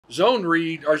Zone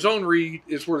read, our zone read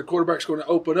is where the quarterback's going to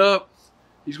open up.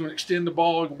 He's going to extend the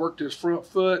ball and work to his front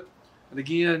foot. And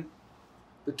again,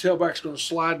 the tailback's going to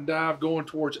slide and dive going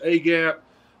towards A gap.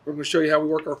 We're going to show you how we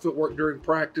work our footwork during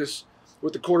practice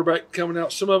with the quarterback coming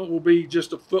out. Some of it will be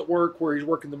just a footwork where he's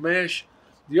working the mesh.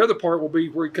 The other part will be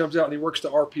where he comes out and he works the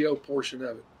RPO portion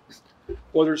of it,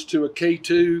 whether it's to a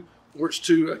K2 or it's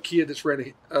to a kid that's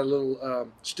ran a little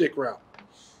stick route.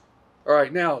 All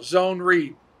right, now zone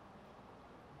read.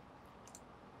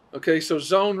 Okay, so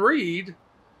zone read,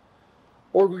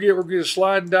 we're going to get a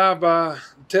slide and dive by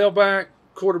the tailback.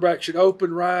 Quarterback should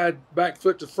open, ride, back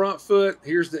foot to front foot.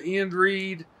 Here's the end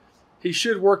read. He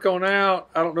should work on out.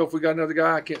 I don't know if we got another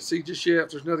guy. I can't see just yet if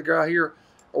there's another guy here.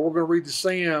 Or we're going to read the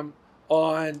Sam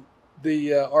on the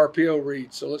RPO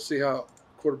read. So let's see how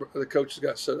the coach has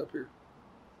got set up here.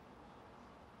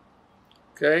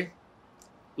 Okay.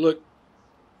 Look,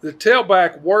 the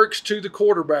tailback works to the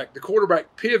quarterback. The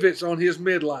quarterback pivots on his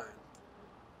midline.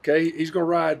 Okay. He's going to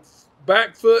ride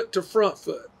back foot to front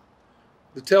foot.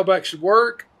 The tailback should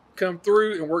work, come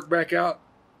through, and work back out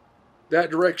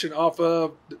that direction off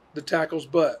of the tackle's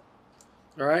butt.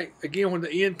 All right. Again, when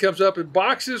the end comes up in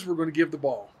boxes, we're going to give the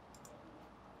ball.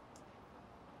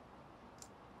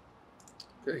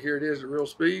 Okay, here it is at real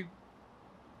speed.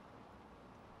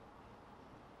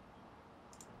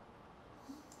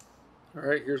 All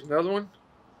right, here's another one.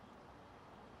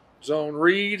 Zone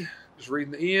read, just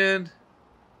reading the end.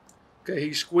 Okay,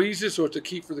 he squeezes, so it's a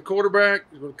keep for the quarterback.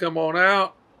 He's going to come on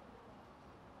out.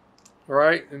 All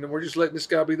right, and then we're just letting this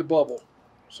guy be the bubble.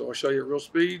 So I'll show you at real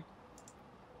speed.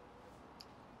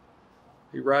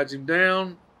 He rides him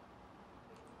down.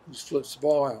 Just flips the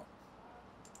ball out.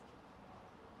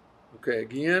 Okay,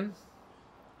 again.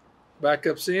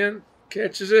 Backups in,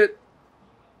 catches it.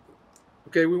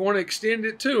 Okay, we want to extend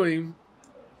it to him.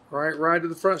 All right, ride to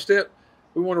the front step.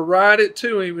 We want to ride it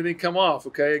to him and then come off.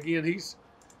 Okay, again, he's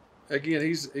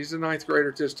a ninth grader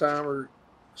at this time, or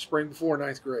spring before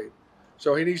ninth grade.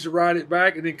 So he needs to ride it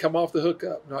back and then come off the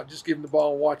hookup, not just give him the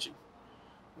ball and watch him.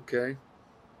 Okay.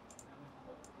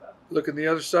 Look at the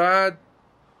other side.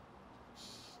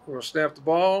 We're going to snap the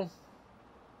ball.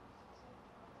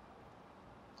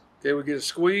 Okay, we get a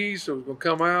squeeze, so we're going to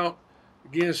come out.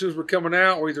 Again, as soon as we're coming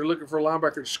out, we're either looking for a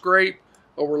linebacker to scrape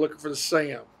or we're looking for the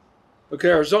Sam.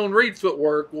 Okay, our zone read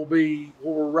footwork will be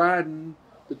where we're riding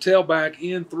the tailback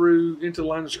into the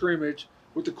line of scrimmage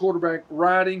with the quarterback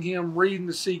riding him, reading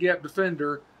the C-gap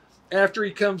defender. After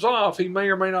he comes off, he may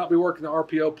or may not be working the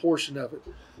RPO portion of it.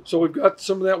 So we've got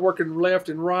some of that working left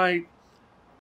and right.